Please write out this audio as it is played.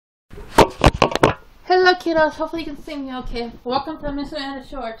Hi kiddos, hopefully you can see me okay. Welcome to Mr. Anna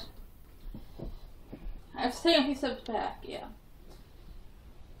Short. I've seen a few subs back, yeah.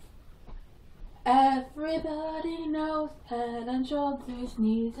 Everybody knows head and shoulders,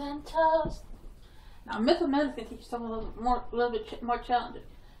 knees and toes. Now Miss Amanda's gonna teach you something a little bit more challenging.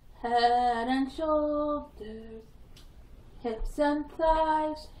 Head and shoulders, hips and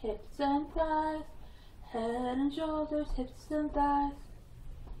thighs, hips and thighs. Head and shoulders, hips and thighs.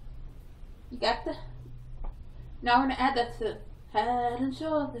 You got that? Now we're going to add that to head and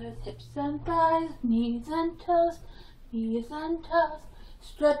shoulders, hips and thighs, knees and toes, knees and toes.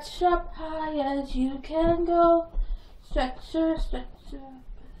 Stretch up high as you can go. Stretch up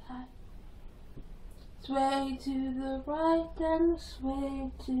high. Sway to the right and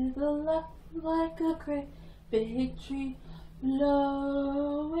sway to the left like a great big tree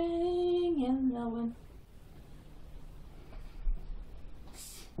blowing in the wind.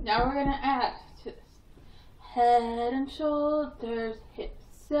 Now we're going to add to this head and shoulders,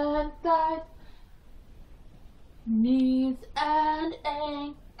 hips and thighs, knees and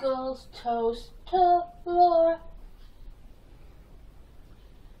ankles, toes to floor.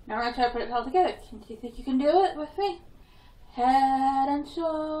 Now we're going to try to put it all together. Do you think you can do it with me? Head and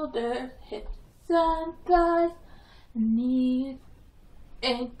shoulders, hips and thighs, knees,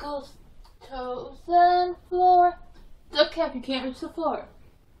 ankles, toes and floor. It's okay if you can't reach the floor.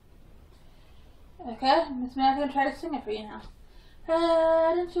 Okay, Miss Mary's gonna try to sing it for you now.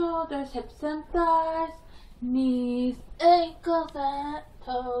 Head and shoulders, hips and thighs, knees, ankles and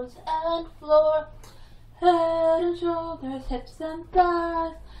toes and floor. Head and shoulders, hips and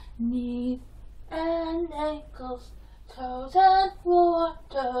thighs, knees and ankles, toes and floor,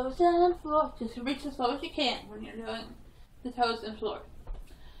 toes and floor. Just reach as low as you can when you're doing the toes and floor.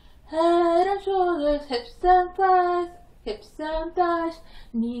 Head and shoulders, hips and thighs, hips and thighs,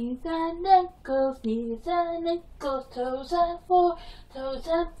 knees and ankles, toes and floor, toes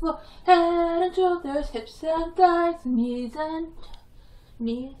and floor. Head and shoulders, hips and thighs, knees,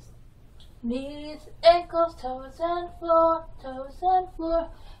 ankles, toes and floor, toes and floor.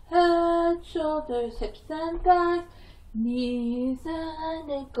 Head, shoulders, hips and thighs, knees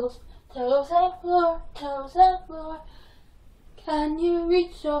and ankles, toes and floor, toes and floor. Can you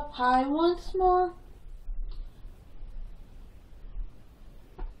reach up high once more?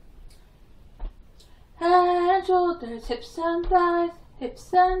 Head and shoulders, hips and thighs,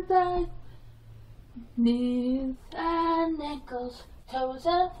 knees and ankles, toes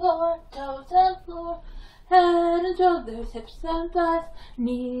and floor, toes and floor. Head and shoulders, hips and thighs,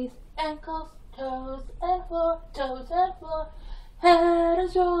 knees, ankles, toes and floor, toes and floor. Head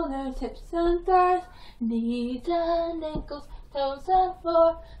and shoulders, hips and thighs, knees and ankles, toes and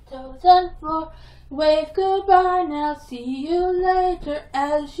floor, toes and floor. Wave goodbye now, see you later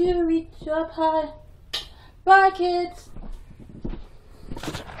as you reach up high. Bye, kids.